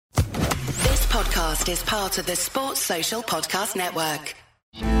podcast is part of the Sports Social Podcast Network.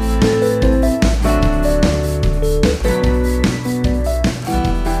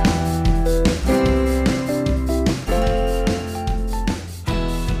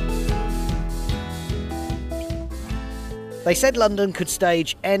 They said London could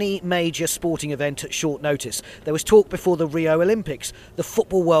stage any major sporting event at short notice. There was talk before the Rio Olympics, the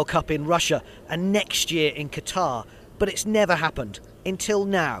Football World Cup in Russia, and next year in Qatar. But it's never happened. Until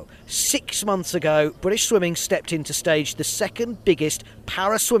now. 6 months ago, British Swimming stepped in to stage the second biggest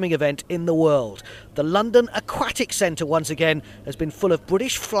para-swimming event in the world. The London Aquatic Centre, once again, has been full of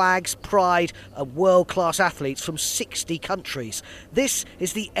British flags, pride and world-class athletes from 60 countries. This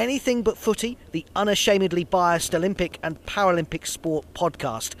is the Anything But Footy, the unashamedly biased Olympic and Paralympic sport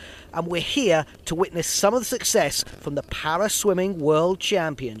podcast. And we're here to witness some of the success from the Para-Swimming World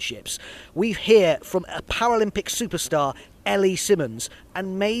Championships. We hear from a Paralympic superstar, Ellie Simmonds,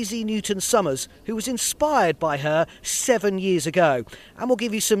 and Maisie Newton-Summers, who was inspired by her 7 years ago. And we'll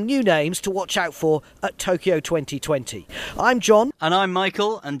give you some new names to watch out for at Tokyo 2020. I'm John. And I'm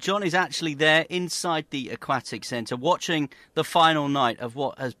Michael, and John is actually there inside the Aquatic Centre watching the final night of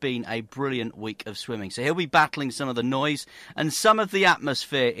what has been a brilliant week of swimming. So he'll be battling some of the noise and some of the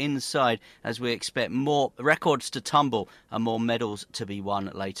atmosphere inside as we expect more records to tumble and more medals to be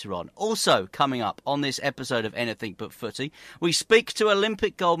won later on. Also coming up on this episode of Anything But Footy, we speak to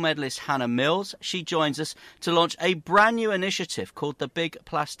Olympic gold medalist Hannah Mills. She joins us to launch a brand new initiative called the Big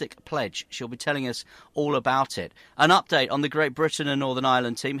Plastic Pledge. She'll be telling us all about it. An update on the Great Britain and Northern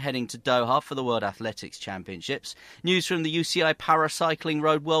Ireland team heading to Doha for the World Athletics Championships. News from the UCI Paracycling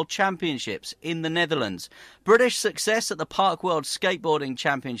Road World Championships in the Netherlands. British success at the Park World Skateboarding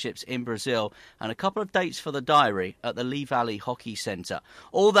Championships in Brazil. And a couple of dates for the diary at the Lee Valley Hockey Centre.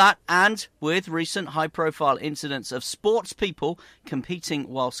 All that, and with recent high-profile incidents of sports people competing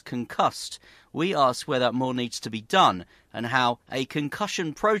whilst concussed, we ask whether more needs to be done and how a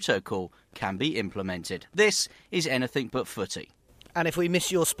concussion protocol can be implemented. This is Anything But Footy. And if we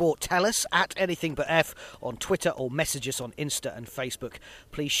miss your sport, tell us at Anything But F on Twitter or message us on Insta and Facebook.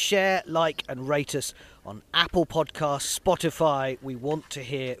 Please share, like and rate us on Apple Podcasts, Spotify. We want to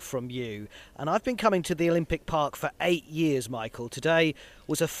hear from you. And I've been coming to the Olympic Park for 8 years, Michael. Today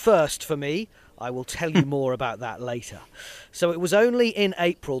was a first for me. I will tell you more about that later. So it was only in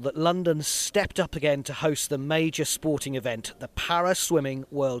April that London stepped up again to host the major sporting event, the Para-Swimming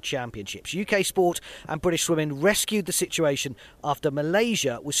World Championships. UK Sport and British Swimming rescued the situation after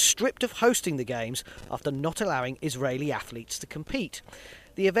Malaysia was stripped of hosting the Games after not allowing Israeli athletes to compete.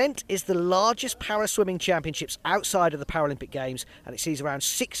 The event is the largest para-swimming championships outside of the Paralympic Games, and it sees around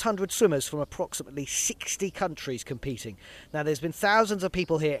 600 swimmers from approximately 60 countries competing. Now, there's been thousands of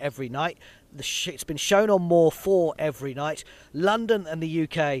people here every night. It's been shown on More 4 every night. London and the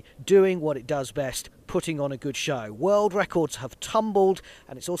UK doing what it does best, putting on a good show. World records have tumbled,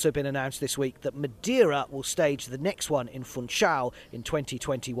 and it's also been announced this week that Madeira will stage the next one in Funchal in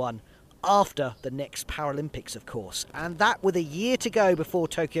 2021. After the next Paralympics, of course. And that with a year to go before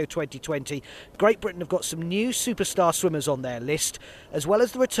Tokyo 2020, Great Britain have got some new superstar swimmers on their list, as well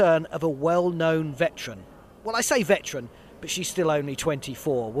as the return of a well-known veteran. Well, I say veteran, but she's still only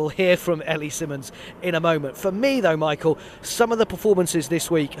 24. We'll hear from Ellie Simmonds in a moment. For me, though, Michael, some of the performances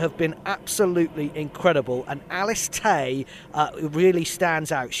this week have been absolutely incredible, and Alice Tay really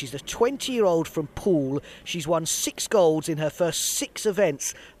stands out. She's a 20-year-old from Poole. She's won 6 golds in her first 6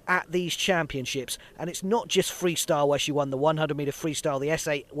 events at these championships, and it's not just freestyle where she won the 100-metre freestyle, the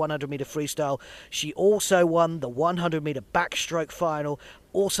S8 100-metre freestyle. She also won the 100-metre backstroke final,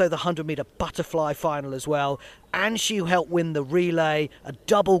 also the 100-metre butterfly final as well, and she helped win the relay, a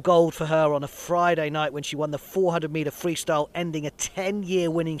double gold for her on a Friday night when she won the 400-metre freestyle, ending a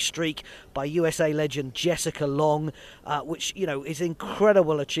 10-year winning streak by USA legend Jessica Long, which, you know, is an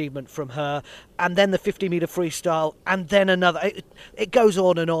incredible achievement from her. And then the 50-metre freestyle, and then another. It goes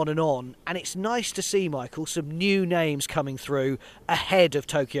on and on and on, and it's nice to see, Michael, some new names coming through ahead of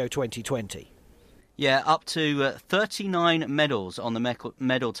Tokyo 2020. Yeah, up to 39 medals on the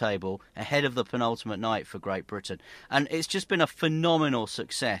medal table ahead of the penultimate night for Great Britain. And it's just been a phenomenal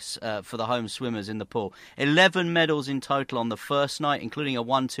success for the home swimmers in the pool. 11 medals in total on the first night, including a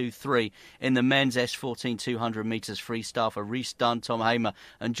 1-2-3 in the men's S14 200 metres freestyle for Rhys Dunn, Tom Hamer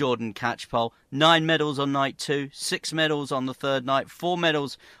and Jordan Catchpole. 9 medals on night 2, 6 medals on the third night, 4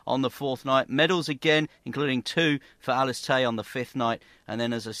 medals on the fourth night. Medals again, including 2 for Alice Tay on the 5th night. And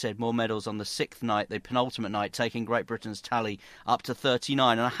then, as I said, more medals on the 6th night, the penultimate night, taking Great Britain's tally up to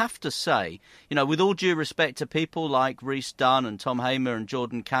 39. And I have to say, you know, with all due respect to people like Rhys Dunn and Tom Hamer and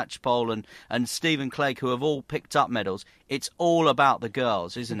Jordan Catchpole and Stephen Clegg, who have all picked up medals, it's all about the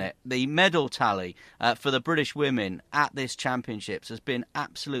girls, isn't it? The medal tally for the British women at this championships has been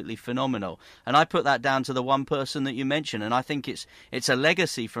absolutely phenomenal. And I put that down to the one person that you mentioned. And I think it's a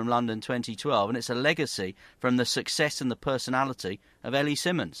legacy from London 2012, and it's a legacy from the success and the personality of Ellie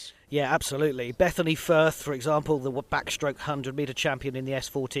Simmonds. Yeah, absolutely. Bethany Firth, for example, the backstroke 100-metre champion in the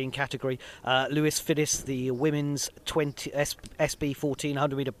S14 category. Lewis Fiddis, the women's SB 14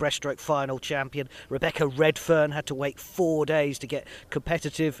 100-metre breaststroke final champion. Rebecca Redfern had to wait 4 days to get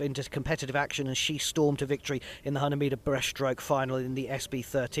into competitive action, and she stormed to victory in the 100-metre breaststroke final in the SB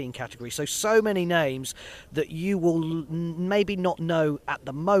 13 category. So many names that you will maybe not know at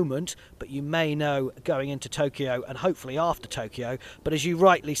the moment, but you may know going into Tokyo and hopefully after Tokyo. But as you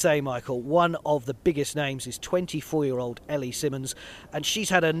rightly say, Michael, one of the biggest names is 24-year-old Ellie Simmonds, and she's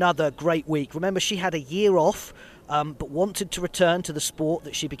had another great week. Remember, she had a year off, but wanted to return to the sport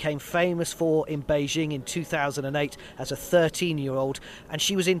that she became famous for in Beijing in 2008 as a 13-year-old, and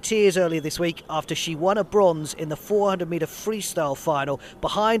she was in tears earlier this week after she won a bronze in the 400-metre freestyle final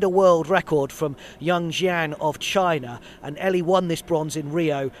behind a world record from Yang Jian of China. And Ellie won this bronze in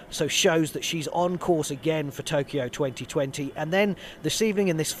Rio, so shows that she's on course again for Tokyo 2020. And then this evening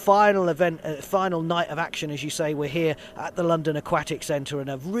in this final event, final night of action, as you say, we're here at the London Aquatic Centre in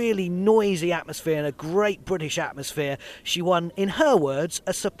a really noisy atmosphere and a great British atmosphere. She won, in her words,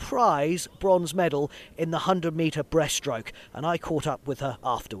 a surprise bronze medal in the 100-metre breaststroke, and I caught up with her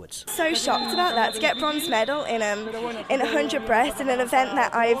afterwards. So shocked about that, to get bronze medal in 100 breast in an event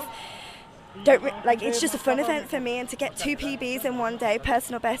that it's just a fun event for me, and to get 2 PBs in one day,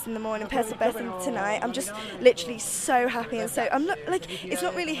 personal best in the morning, personal best tonight, I'm just literally so happy. And so I'm not it's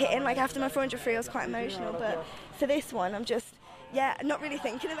not really hitting. After my 400 free I was quite emotional, but for this one I'm just not really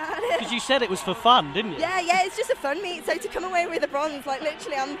thinking about it. Because you said it was for fun, didn't you? Yeah, it's just a fun meet. So to come away with a bronze,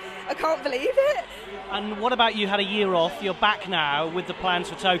 literally, I can't believe it. And what about you had a year off? You're back now with the plans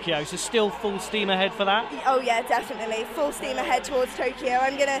for Tokyo, so still full steam ahead for that? Oh yeah, definitely. Full steam ahead towards Tokyo.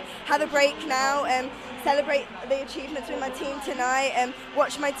 I'm going to have a break now and celebrate the achievements with my team tonight, and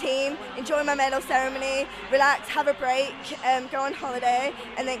watch my team, enjoy my medal ceremony, relax, have a break, go on holiday,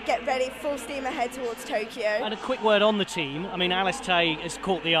 and then get ready full steam ahead towards Tokyo. And a quick word on the team. I mean, Alice Tay has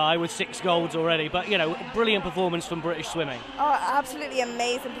caught the eye with 6 golds already, but brilliant performance from British swimming. Oh, absolutely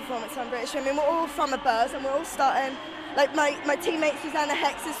amazing performance from British swimming. We're all from a buzz, and we're all starting. My teammate Susanna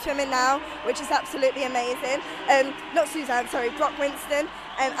Hex is swimming now, which is absolutely amazing. Not Suzanne, sorry, Brock Winston.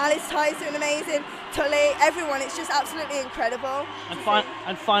 Alice Ty's doing amazing. Tully, everyone, it's just absolutely incredible.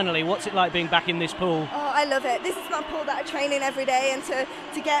 And finally, what's it like being back in this pool? Oh, I love it. This is my pool that I train in every day, and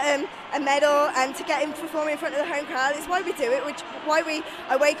to get a medal and to get him performing in front of the home crowd, it's why we do it,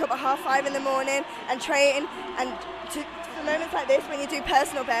 I wake up at 5:30 in the morning and train, and for moments like this when you do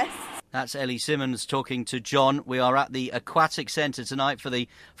personal bests. That's Ellie Simmonds talking to John. We are at the Aquatic Centre tonight for the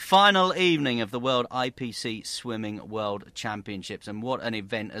final evening of the World IPC Swimming World Championships. And what an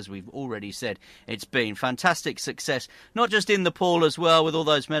event, as we've already said, it's been. Fantastic success, not just in the pool as well, with all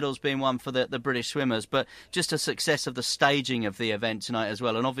those medals being won for the British swimmers, but just a success of the staging of the event tonight as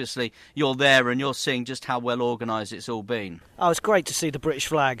well. And obviously you're there and you're seeing just how well organised it's all been. Oh, it's great to see the British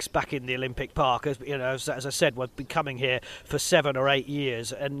flags back in the Olympic Park. As I said, we've been coming here for 7 or 8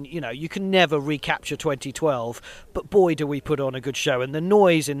 years, and you can never recapture 2012, but boy do we put on a good show. And the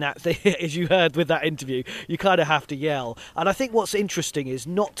noise in that thing, as you heard with that interview, you kind of have to yell. And I think what's interesting is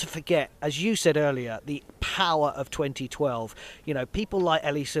not to forget, as you said earlier, the power of 2012. People like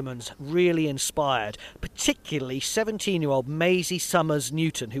Ellie Simmonds really inspired, particularly 17-year-old Maisie Summers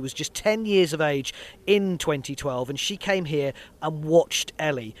Newton, who was just 10 years of age in 2012, and she came here and watched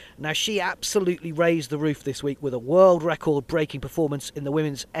Ellie. Now, she absolutely raised the roof this week with a world record breaking performance in the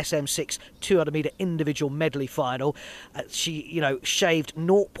women's SM6 200-metre individual medley final. She, shaved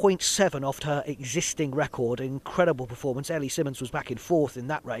 0.7 off her existing record. An incredible performance. Ellie Simmonds was back in 4th in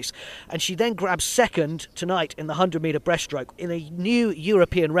that race. And she then grabbed 2nd tonight in the 100-metre breaststroke in a new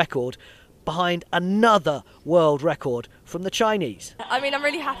European record behind another world record from the Chinese. I'm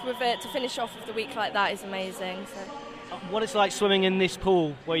really happy with it. To finish off with the week like that is amazing. What it's like swimming in this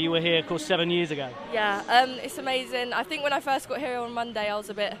pool where you were here, of course, 7 years ago? Yeah, it's amazing. I think when I first got here on Monday I was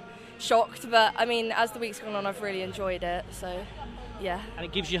a bit shocked, but as the week's gone on I've really enjoyed it, so yeah. And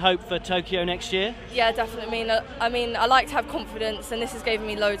it gives you hope for Tokyo next year? Yeah, definitely. I like to have confidence, and this has given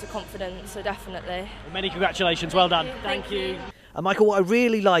me loads of confidence, so definitely. Well, many congratulations, well done. Thank you. And Michael, what I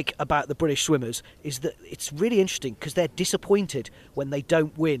really like about the British swimmers is that it's really interesting because they're disappointed when they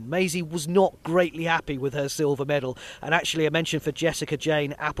don't win. Maisie was not greatly happy with her silver medal, and actually a mention for Jessica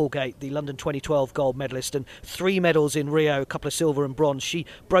Jane Applegate, the London 2012 gold medalist, and 3 medals in Rio, a couple of silver and bronze. She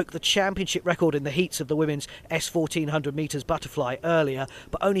broke the championship record in the heats of the women's S1400 metres butterfly earlier,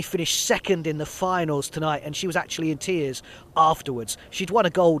 but only finished second in the finals tonight, and she was actually in tears afterwards. She'd won a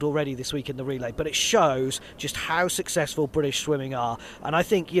gold already this week in the relay, but it shows just how successful British swimming are. And I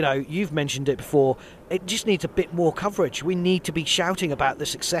think, you've mentioned it before, it just needs a bit more coverage. We need to be shouting about the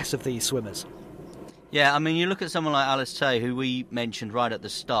success of these swimmers. Yeah, I mean, you look at someone like Alice Tay, who we mentioned right at the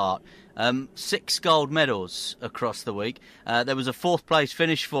start. 6 gold medals across the week. There was a 4th place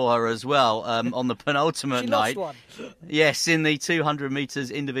finish for her as well on the penultimate night. She lost one. Yes, in the 200 metres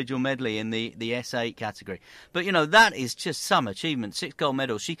individual medley in the S8 category. But, that is just some achievement. 6 gold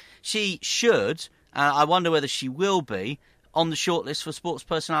medals. She should, I wonder whether she will be, on the shortlist for Sports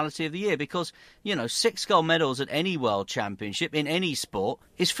Personality of the Year because, 6 gold medals at any World Championship in any sport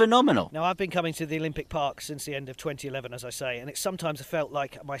is phenomenal. Now, I've been coming to the Olympic Park since the end of 2011, as I say, and it's sometimes felt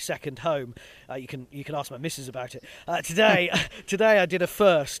like my second home. You can ask my missus about it. Today I did a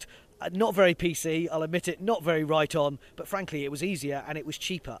first. Not very PC, I'll admit it, not very right on, but frankly it was easier and it was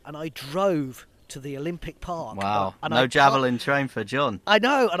cheaper, and I drove to the Olympic Park. Wow, and no javelin train for John. I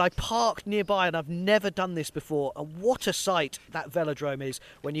know, and I parked nearby, and I've never done this before. And what a sight that velodrome is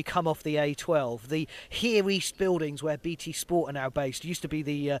when you come off the A12. The Here East buildings where BT Sport are now based used to be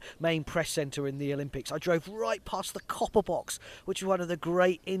the main press centre in the Olympics. I drove right past the Copper Box, which is one of the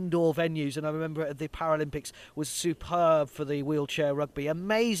great indoor venues, and I remember the Paralympics was superb for the wheelchair rugby.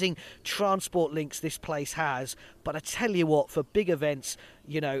 Amazing transport links this place has, but I tell you what, for big events,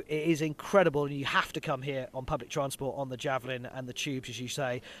 it is incredible, and you have to come here on public transport, on the Javelin and the tubes, as you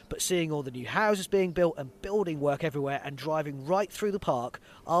say. But seeing all the new houses being built and building work everywhere and driving right through the park,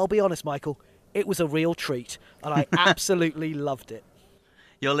 I'll be honest, Michael, it was a real treat, and I absolutely loved it.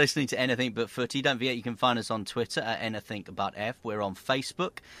 You're listening to Anything But Footy. Don't forget you can find us on Twitter at Anything But F. We're on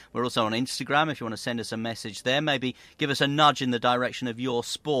Facebook. We're also on Instagram if you want to send us a message there. Maybe give us a nudge in the direction of your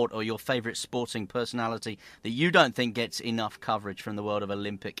sport or your favourite sporting personality that you don't think gets enough coverage from the world of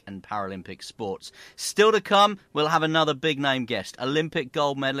Olympic and Paralympic sports. Still to come, we'll have another big name guest. Olympic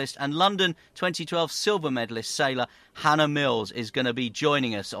gold medalist and London 2012 silver medalist sailor Hannah Mills is going to be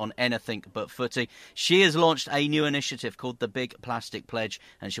joining us on Anything But Footy. She has launched a new initiative called the Big Plastic Pledge,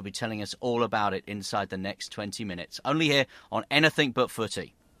 and she'll be telling us all about it inside the next 20 minutes. Only here on Anything But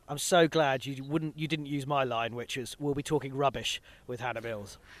Footy. I'm so glad you didn't use my line, which is, we'll be talking rubbish with Hannah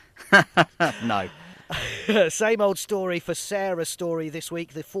Mills. No. Same old story for Sarah Story this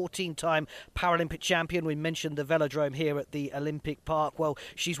week, the 14-time Paralympic champion. We mentioned the velodrome here at the Olympic Park. Well,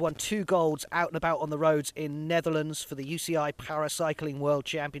 she's won 2 golds out and about on the roads in Netherlands for the UCI Paracycling World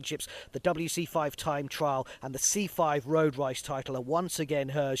Championships. The WC5 time trial and the C5 road race title are once again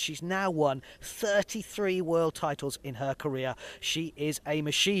hers. She's now won 33 world titles in her career. She is a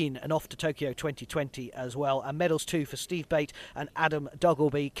machine, and off to Tokyo 2020 as well. And medals too for Steve Bate and Adam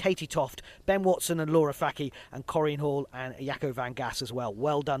Duggleby, Katie Toft, Ben Watson and Laura Fackie, and Corinne Hall and Jaco van Gas as well.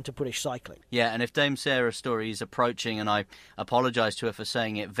 Well done to British cycling. Yeah, and if Dame Sarah Story is approaching, and I apologise to her for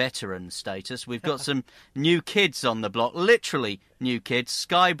saying it, veteran status, we've got some new kids on the block, literally new kids.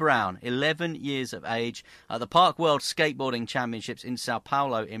 Sky Brown, 11 years of age, at the Park World Skateboarding Championships in Sao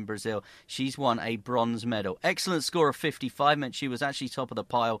Paulo in Brazil. She's won a bronze medal. Excellent score of 55 meant she was actually top of the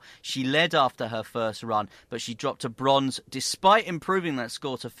pile. She led after her first run, but she dropped to bronze despite improving that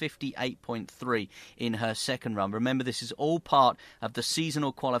score to 58.3 in her second run. Remember, this is all part of the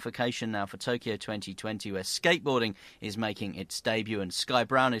seasonal qualification now for Tokyo 2020, where skateboarding is making its debut, and Sky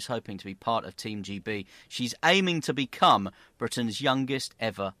Brown is hoping to be part of Team GB. She's aiming to become Britain's youngest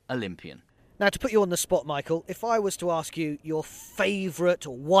ever Olympian. Now, to put you on the spot, Michael, if I was to ask you your favourite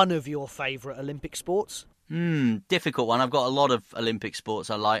or one of your favourite Olympic sports? Difficult one. I've got a lot of Olympic sports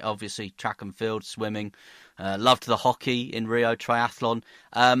I like, obviously track and field, swimming. Loved the hockey in Rio, triathlon.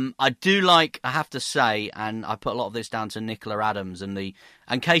 I do like, I have to say, and I put a lot of this down to Nicola Adams and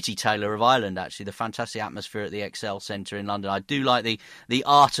Katie Taylor of Ireland, actually, the fantastic atmosphere at the Excel Centre in London. I do like the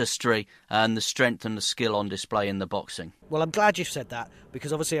artistry and the strength and the skill on display in the boxing. Well, I'm glad you've said that,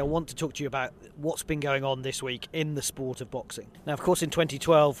 because obviously I want to talk to you about what's been going on this week in the sport of boxing. Now, of course, in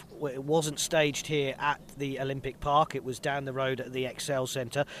 2012, it wasn't staged here at the Olympic Park. It was down the road at the Excel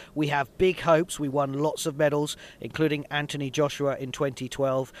Centre. We have big hopes. We won lots of medals, including Anthony Joshua in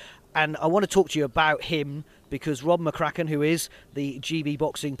 2012. And I want to talk to you about him because Rob McCracken, who is the GB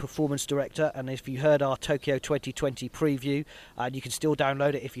Boxing Performance Director, and if you heard our Tokyo 2020 preview, and you can still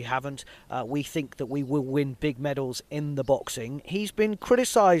download it if you haven't, we think that we will win big medals in the boxing. He's been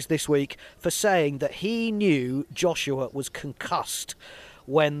criticised this week for saying that he knew Joshua was concussed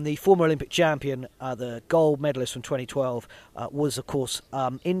when the former Olympic champion, the gold medalist from 2012, was, of course,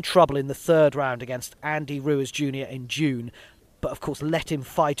 in trouble in the third round against Andy Ruiz Jr. in June, but of course let him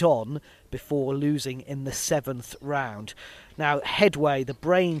fight on before losing in the 7th round. Now, Headway, the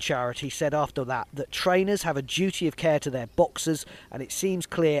brain charity, said after that trainers have a duty of care to their boxers, and it seems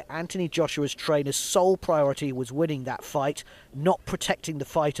clear Anthony Joshua's trainer's sole priority was winning that fight, not protecting the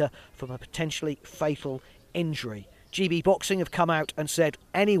fighter from a potentially fatal injury. GB Boxing have come out and said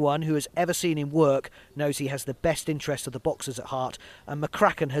anyone who has ever seen him work knows he has the best interest of the boxers at heart, and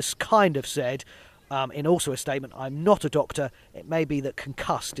McCracken has kind of said, in also a statement, I'm not a doctor, it may be that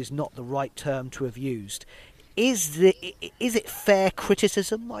concussed is not the right term to have used. Is it fair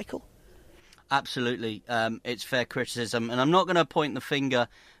criticism, Michael? Absolutely, it's fair criticism, and I'm not going to point the finger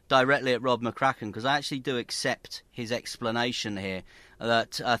directly at Rob McCracken because I actually do accept his explanation here,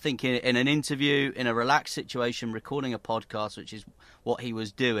 that I think in an interview, in a relaxed situation, recording a podcast, which is what he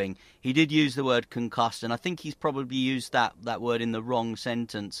was doing, he did use the word concussed, and I think he's probably used that word in the wrong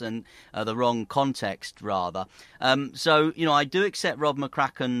sentence and the wrong context, rather. So, I do accept Rob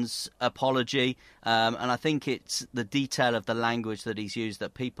McCracken's apology, and I think it's the detail of the language that he's used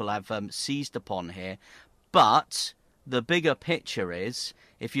that people have seized upon here. But the bigger picture is,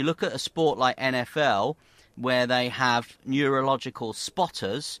 if you look at a sport like NFL, where they have neurological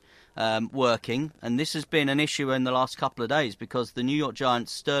spotters working, and this has been an issue in the last couple of days because the New York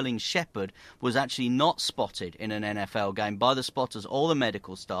Giants' Sterling Shepard was actually not spotted in an NFL game by the spotters or the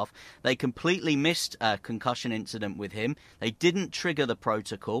medical staff. They completely missed a concussion incident with him. They didn't trigger the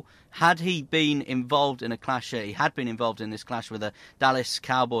protocol. Had he been involved in a clash, he had been involved in this clash with a Dallas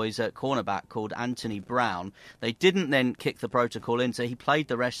Cowboys cornerback called Anthony Brown. They didn't then kick the protocol in, so he played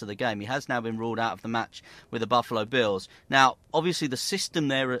the rest of the game. He has now been ruled out of the match with the Buffalo Bills. Now, obviously the system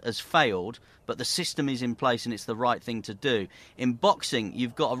there has failed, but the system is in place and it's the right thing to do. In boxing,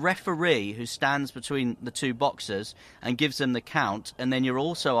 you've got a referee who stands between the two boxers and gives them the count, and then you're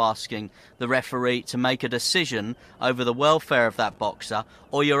also asking the referee to make a decision over the welfare of that boxer,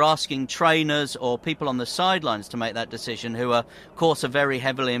 or you're asking trainers or people on the sidelines to make that decision who are, of course, are very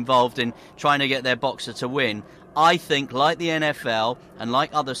heavily involved in trying to get their boxer to win. I think, like the NFL and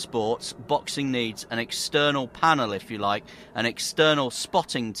like other sports, boxing needs an external panel, if you like, an external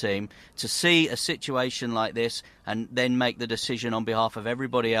spotting team to see a situation like this and then make the decision on behalf of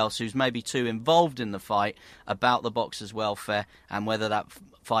everybody else who's maybe too involved in the fight about the boxer's welfare and whether that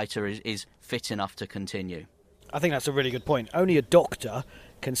fighter is fit enough to continue. I think that's a really good point. Only a doctor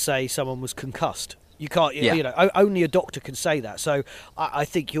can say someone was concussed. You can't, only a doctor can say that. So I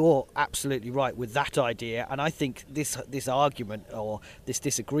think you're absolutely right with that idea. And I think this argument or this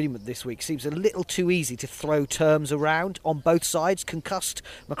disagreement this week seems a little too easy to throw terms around on both sides. Concussed,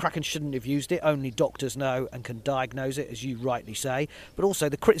 McCracken shouldn't have used it. Only doctors know and can diagnose it, as you rightly say. But also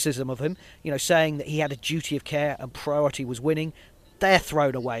the criticism of him, saying that he had a duty of care and priority was winning. They're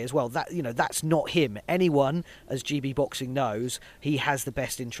thrown away as well. That's not him. Anyone, as GB Boxing knows, he has the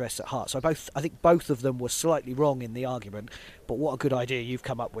best interests at heart. So I think both of them were slightly wrong in the argument. But what a good idea you've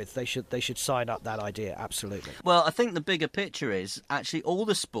come up with. They should sign up that idea, absolutely. Well, I think the bigger picture is actually all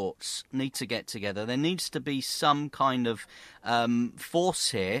the sports need to get together. There needs to be some kind of force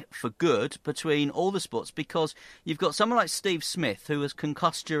here for good between all the sports, because you've got someone like Steve Smith who was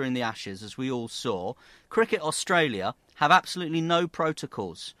concussed during the Ashes, as we all saw. Cricket Australia have absolutely no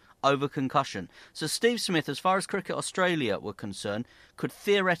protocols over concussion. So Steve Smith, as far as Cricket Australia were concerned, could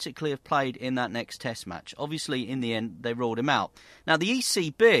theoretically have played in that next Test match. Obviously, in the end, they ruled him out. Now, the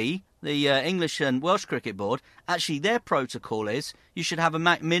ECB, the English and Welsh Cricket Board, actually their protocol is you should have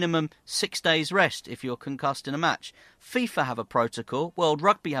a minimum 6 days rest if you're concussed in a match. FIFA have a protocol, World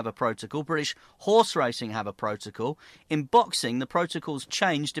Rugby have a protocol, British horse racing have a protocol. In boxing, the protocols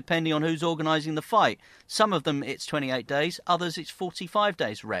change depending on who's organising the fight. Some of them it's 28 days, others it's 45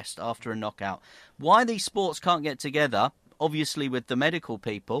 days rest after a knockout. Why these sports can't get together, obviously with the medical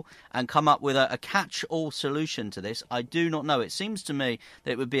people, and come up with a catch-all solution to this, I do not know. It seems to me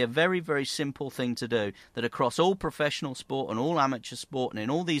that it would be a very, very simple thing to do, that across all professional sport and all amateur sport and in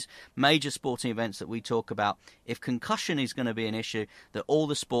all these major sporting events that we talk about, if concussion is going to be an issue, that all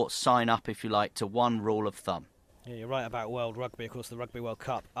the sports sign up, if you like, to one rule of thumb. Yeah, you're right about World Rugby. Of course, the Rugby World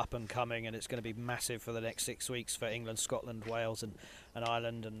Cup up and coming, and it's going to be massive for the next 6 weeks for England, Scotland, Wales and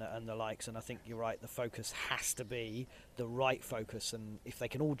Ireland and the likes. And I think you're right, the focus has to be the right focus. And if they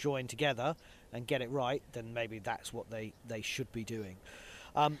can all join together and get it right, then maybe that's what they should be doing.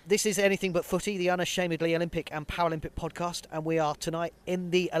 This is Anything But Footy, the unashamedly Olympic and Paralympic podcast, and we are tonight in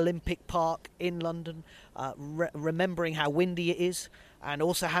the Olympic Park in London, remembering how windy it is and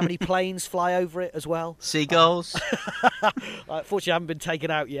also how many planes fly over it as well. Seagulls. Fortunately, I haven't been taken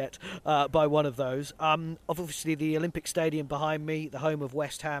out yet by one of those. Obviously, the Olympic Stadium behind me, the home of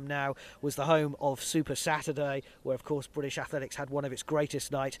West Ham now, was the home of Super Saturday, where, of course, British Athletics had one of its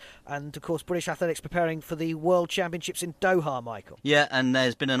greatest nights. And, of course, British Athletics preparing for the World Championships in Doha, Michael. Yeah, and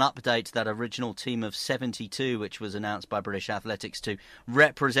there's been an update to that original team of 72, which was announced by British Athletics to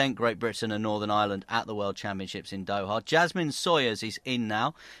represent Great Britain and Northern Ireland at the World Championships in Doha. Jasmine Sawyers is in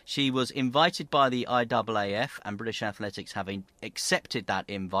now. She was invited by the IAAF, and British Athletics having accepted that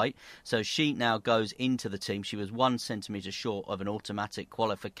invite, so she now goes into the team. She was 1 centimetre short of an automatic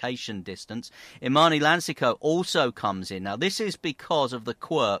qualification distance. Imani Lansiko also comes in. Now, this is because of the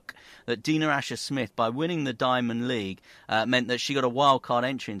quirk that Dina Asher-Smith, by winning the Diamond League, meant that she got a wildcard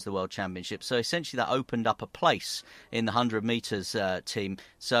entry into the World Championship. So essentially that opened up a place in the 100 metres team.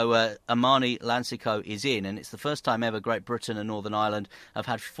 So Imani Lansiko is in, and it's the first time ever Great Britain and Northern Ireland have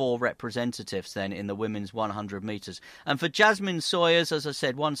had 4 representatives then in the women's 100 metres. And for Jasmine Sawyers, as I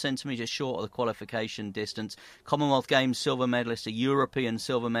said, 1 centimetre short of the qualification distance. Commonwealth Games silver medalist, a European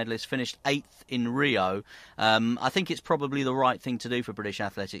silver medalist, finished 8th in Rio. I think it's probably the right thing to do for British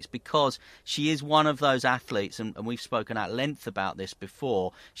Athletics, because she is one of those athletes, and we've spoken at length about this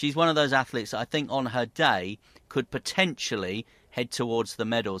before, she's one of those athletes that I think on her day could potentially head towards the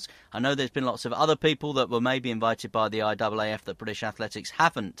medals. I know there's been lots of other people that were maybe invited by the IAAF that British Athletics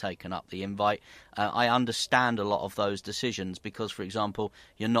haven't taken up the invite. I understand a lot of those decisions because, for example,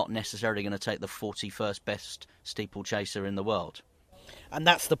 you're not necessarily going to take the 41st best steeplechaser in the world. And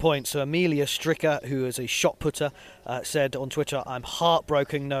that's the point. So Amelia Stricker, who is a shot putter, said on Twitter, "I'm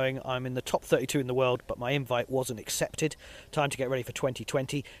heartbroken knowing I'm in the top 32 in the world, but my invite wasn't accepted. Time to get ready for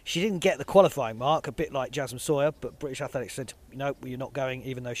 2020. She didn't get the qualifying mark, a bit like Jasmine Sawyer, but British Athletics said, no, you're not going,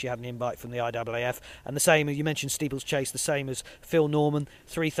 even though she had an invite from the IAAF. And the same, you mentioned steeplechase, the same as Phil Norman,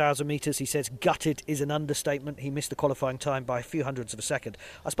 3,000 metres. He says gutted is an understatement. He missed the qualifying time by a few hundredths of a second.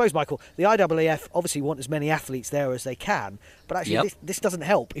 I suppose, Michael, the IAAF obviously want as many athletes there as they can, but actually this doesn't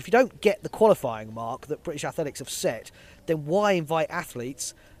help. If you don't get the qualifying mark that British Athletics have set, then why invite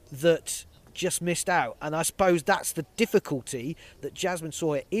athletes that just missed out? And I suppose that's the difficulty, that Jasmine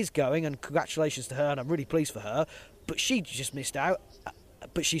Sawyer is going, and congratulations to her, and I'm really pleased for her, but she just missed out,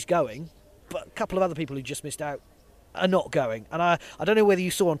 but she's going. But a couple of other people who just missed out are not going. And I don't know whether you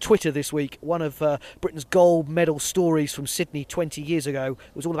saw on Twitter this week, one of Britain's gold medal stories from Sydney 20 years ago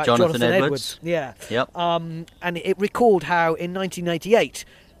was all about Jonathan Edwards. Yeah. Yep. And it recalled how in 1988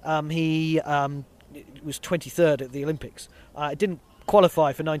 he was 23rd at the Olympics. Didn't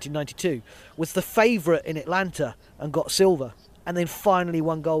qualify for 1992. Was the favourite in Atlanta and got silver, and then finally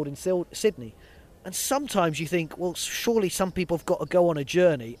won gold in Sydney. And sometimes you think, well, surely some people have got to go on a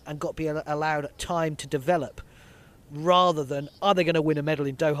journey and got to be allowed time to develop, rather than, are they going to win a medal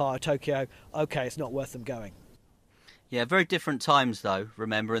in Doha or Tokyo? Okay, it's not worth them going. Yeah, very different times though.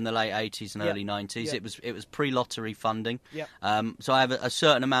 Remember, in the late 80s and early 90s, it was pre-lottery funding. Yep. So I have a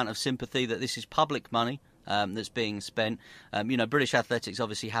certain amount of sympathy that this is public money that's being spent. British Athletics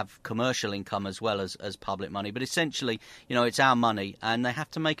obviously have commercial income as well as public money, but essentially, it's our money, and they have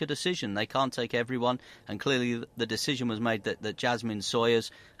to make a decision. They can't take everyone, and clearly the decision was made that Jasmine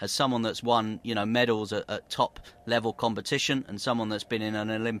Sawyers, as someone that's won, medals at top level competition, and someone that's been in an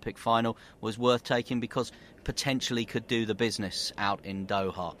Olympic final, was worth taking because potentially could do the business out in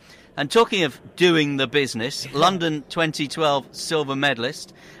Doha. And talking of doing the business, London 2012 silver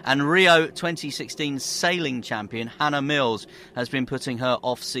medalist and Rio 2016 sailing champion Hannah Mills has been putting her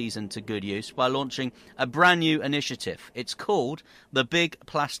off-season to good use by launching a brand new initiative. It's called the Big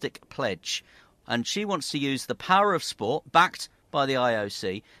Plastic Pledge, and she wants to use the power of sport, backed by the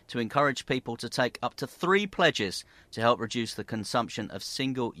IOC, to encourage people to take up to 3 pledges to help reduce the consumption of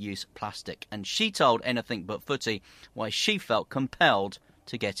single-use plastic. And she told Anything But Footy why she felt compelled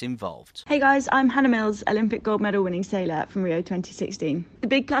to get involved. Hey guys, I'm Hannah Mills, Olympic gold medal winning sailor from Rio 2016. The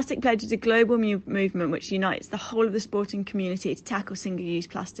Big Plastic Pledge is a global movement which unites the whole of the sporting community to tackle single-use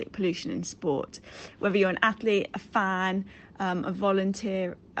plastic pollution in sport. Whether you're an athlete, a fan, a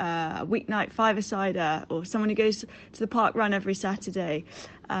volunteer, a weeknight five-a-sider, or someone who goes to the park run every Saturday.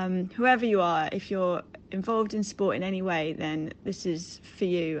 Whoever you are, if you're involved in sport in any way, then this is for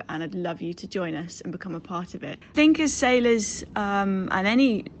you, and I'd love you to join us and become a part of it. I think as sailors, and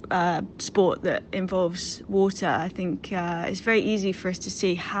any sport that involves water, I think it's very easy for us to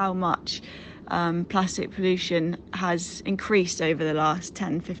see how much plastic pollution has increased over the last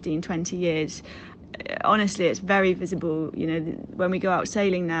 10, 15, 20 years. Honestly, it's very visible. You know, when we go out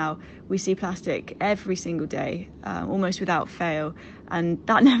sailing now, we see plastic every single day, almost without fail, and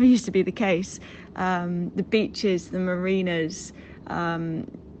that never used to be the case. The beaches, the marinas,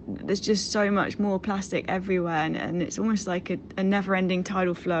 there's just so much more plastic everywhere, and it's almost like a never-ending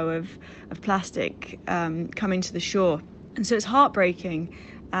tidal flow of plastic coming to the shore. And so it's heartbreaking.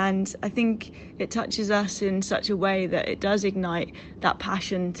 And I think it touches us in such a way that it does ignite that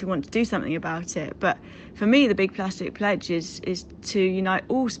passion to want to do something about it. But for me, the Big Plastic Pledge is to unite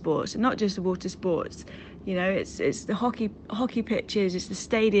all sports, and not just the water sports. You know, it's the hockey pitches, it's the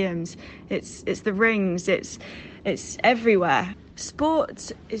stadiums, it's the rings, it's everywhere.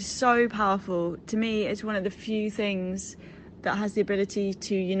 Sport is so powerful. To me, it's one of the few things that has the ability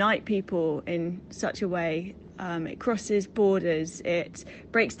to unite people in such a way. It crosses borders, it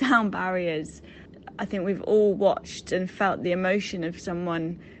breaks down barriers. I think we've all watched and felt the emotion of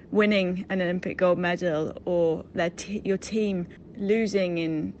someone winning an Olympic gold medal, or your team losing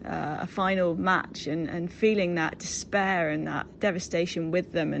in a final match, and feeling that despair and that devastation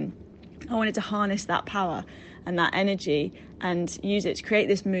with them. And I wanted to harness that power and that energy and use it to create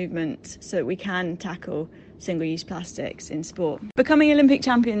this movement so that we can tackle single-use plastics in sport. Becoming Olympic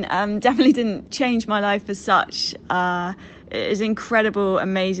champion definitely didn't change my life as such. It is an incredible,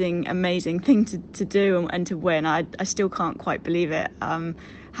 amazing thing to do and to win. I still can't quite believe it.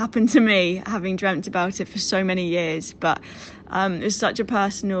 Happened to me, having dreamt about it for so many years, but it was such a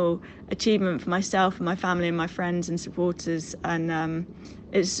personal achievement for myself and my family and my friends and supporters, and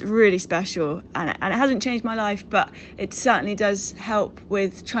it's really special, and it hasn't changed my life, but it certainly does help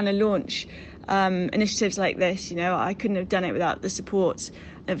with trying to launch initiatives like this. You know, I couldn't have done it without the support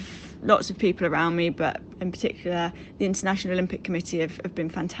of lots of people around me, but in particular the International Olympic Committee have been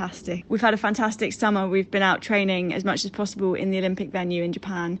fantastic. We've had a fantastic summer. We've been out training as much as possible in the Olympic venue in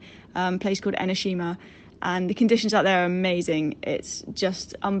Japan, a place called Enoshima, and the conditions out there are amazing. It's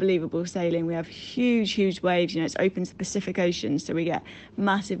just unbelievable sailing. We have huge waves. You know, it's open to the Pacific Ocean, so we get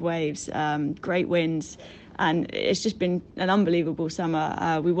massive waves, great winds. And it's just been an unbelievable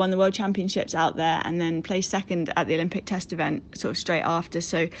summer. We won the World Championships out there, and then placed second at the Olympic test event sort of straight after.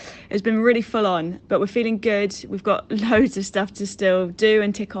 So it's been really full on, but we're feeling good. We've got loads of stuff to still do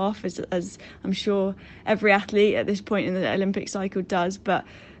and tick off, as I'm sure every athlete at this point in the Olympic cycle does. But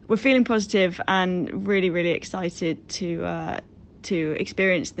we're feeling positive and really excited to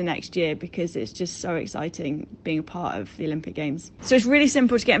experience the next year, because it's just so exciting being a part of the Olympic Games. So it's really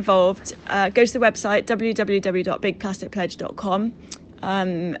simple to get involved. Go to the website www.bigplasticpledge.com.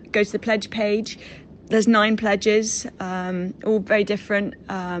 Go to the pledge page. There's 9 pledges, all very different,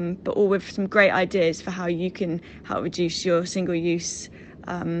 but all with some great ideas for how you can help reduce your single-use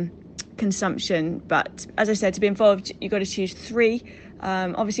consumption. But as I said, to be involved, you've got to choose 3.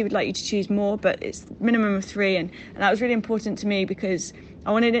 Obviously we'd like you to choose more, but it's minimum of 3, and that was really important to me, because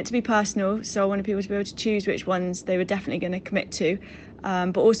I wanted it to be personal. So I wanted people to be able to choose which ones they were definitely going to commit to,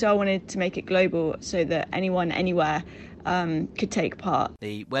 but also I wanted to make it global so that anyone anywhere could take part.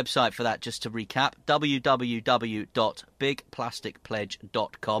 The website for that, just to recap,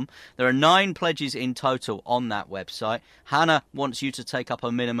 www.bigplasticpledge.com. There are 9 pledges in total on that website. Hannah wants you to take up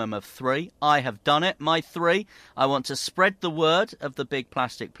a minimum of 3. I have done it. My 3, I want to spread the word of the Big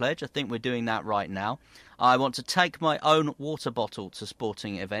Plastic Pledge. I think we're doing that right now. I want to take my own water bottle to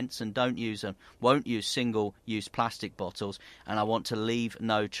sporting events and won't use single-use plastic bottles, and I want to leave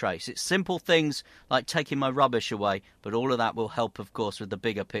no trace. It's simple things like taking my rubbish away, but all of that will help, of course, with the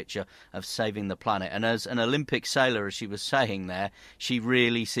bigger picture of saving the planet. And as an Olympic sailor, as she was saying there, she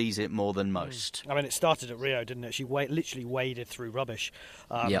really sees it more than most. I mean, it started at Rio, didn't it? She literally waded through rubbish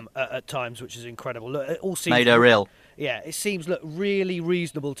at times, which is incredible. Look, it all seems... Made her ill. Yeah, it seems really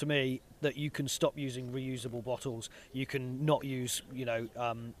reasonable to me that you can stop using reusable bottles. You can not use,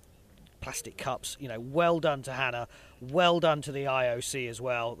 plastic cups. Well done to Hannah. well done to the IOC as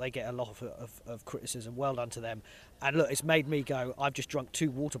well. They get a lot of criticism. Well done to them. And look, it's made me go, I've just drunk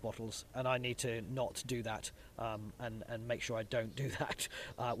 2 water bottles and I need to not do that, and make sure I don't do that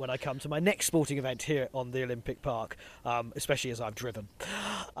when I come to my next sporting event here on the Olympic Park, especially as I've driven.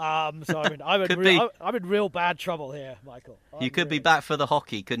 So I'm in real bad trouble here, Michael. You could be back for the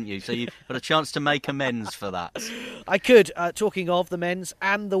hockey, couldn't you? So you've got a chance to make amends for that. I could, talking of the men's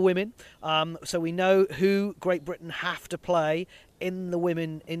and the women. So we know who Great Britain have to play in the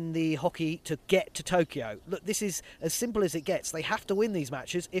women in the hockey to get to Tokyo. Look, this is as simple as it gets. They have to win these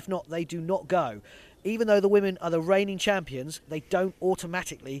matches. If not, they do not go. Even though the women are the reigning champions, they don't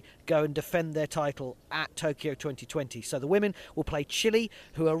automatically go and defend their title at Tokyo 2020. So the women will play Chile,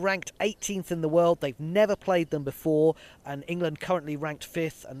 who are ranked 18th in the world. They've never played them before, and England currently ranked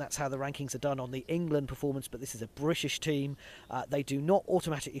 5th, and that's how the rankings are done on the England performance. But this is a British team. They do not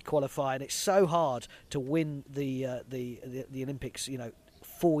automatically qualify, and it's so hard to win the Olympics,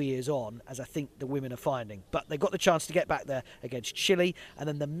 4 years on, as I think the women are finding. But they've got the chance to get back there against Chile. And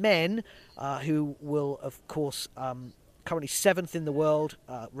then the men, who will, of course, currently 7th in the world,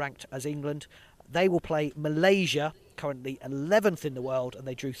 ranked as England, they will play Malaysia, currently 11th in the world, and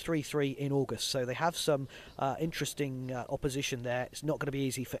they drew 3-3 in August. So they have some interesting opposition there. It's not going to be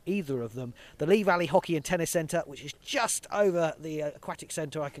easy for either of them. The Lee Valley Hockey and Tennis Centre, which is just over the Aquatic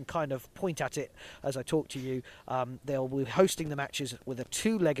Centre, I can kind of point at it as I talk to you. They'll be hosting the matches with a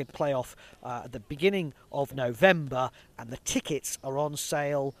 2-legged playoff at the beginning of November, and the tickets are on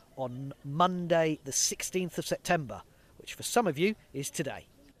sale on Monday the 16th of September, which for some of you is today.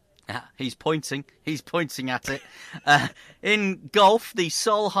 He's pointing at it. In golf, the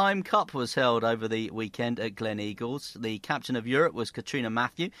Solheim Cup was held over the weekend at Glen Eagles. The captain of Europe was Katrina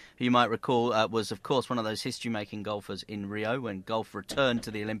Matthew, who you might recall was, of course, one of those history-making golfers in Rio when golf returned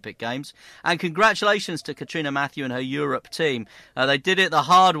to the Olympic Games. And congratulations to Katrina Matthew and her Europe team. They did it the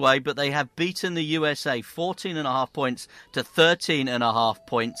hard way, but they have beaten the USA 14.5 points to 13.5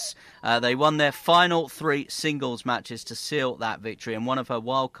 points. They won their final 3 singles matches to seal that victory, and one of her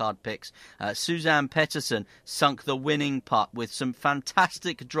wildcard picks, Suzanne Petterson, sunk the winning putt with some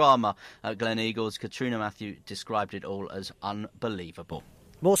fantastic drama at Glen Eagles. Katrina Matthew described it all as unbelievable.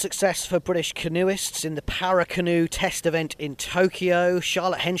 More success for British canoeists in the Paracanoe Test event in Tokyo.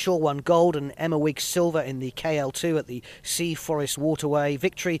 Charlotte Henshaw won gold and Emma Wiggs silver in the KL2 at the Sea Forest Waterway.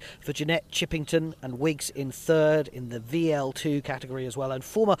 Victory for Jeanette Chippington and Wiggs in third in the VL2 category as well. And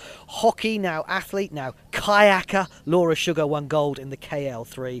former hockey, now athlete, now kayaker, Laura Sugar won gold in the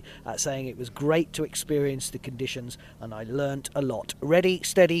KL3, saying it was great to experience the conditions and I learnt a lot. Ready,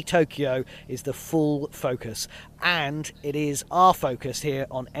 steady, Tokyo is the full focus. And it is our focus here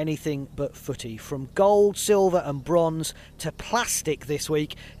on Anything But Footy. From gold, silver and bronze to plastic this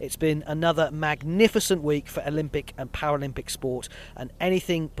week, it's been another magnificent week for Olympic and Paralympic sport, and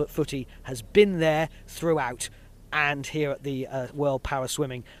Anything But Footy has been there throughout, and here at the World Para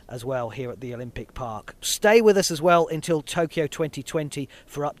Swimming as well, here at the Olympic Park. Stay with us as well until Tokyo 2020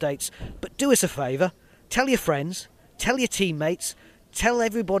 for updates, but do us a favour, tell your friends, tell your teammates, tell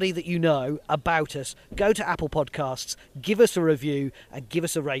everybody that you know about us. Go to Apple Podcasts, give us a review and give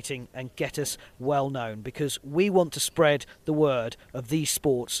us a rating and get us well known, because we want to spread the word of these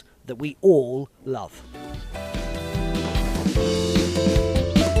sports that we all love.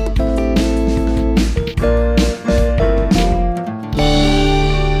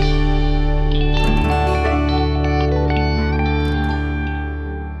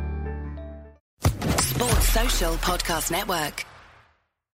 Sports Social Podcast Network.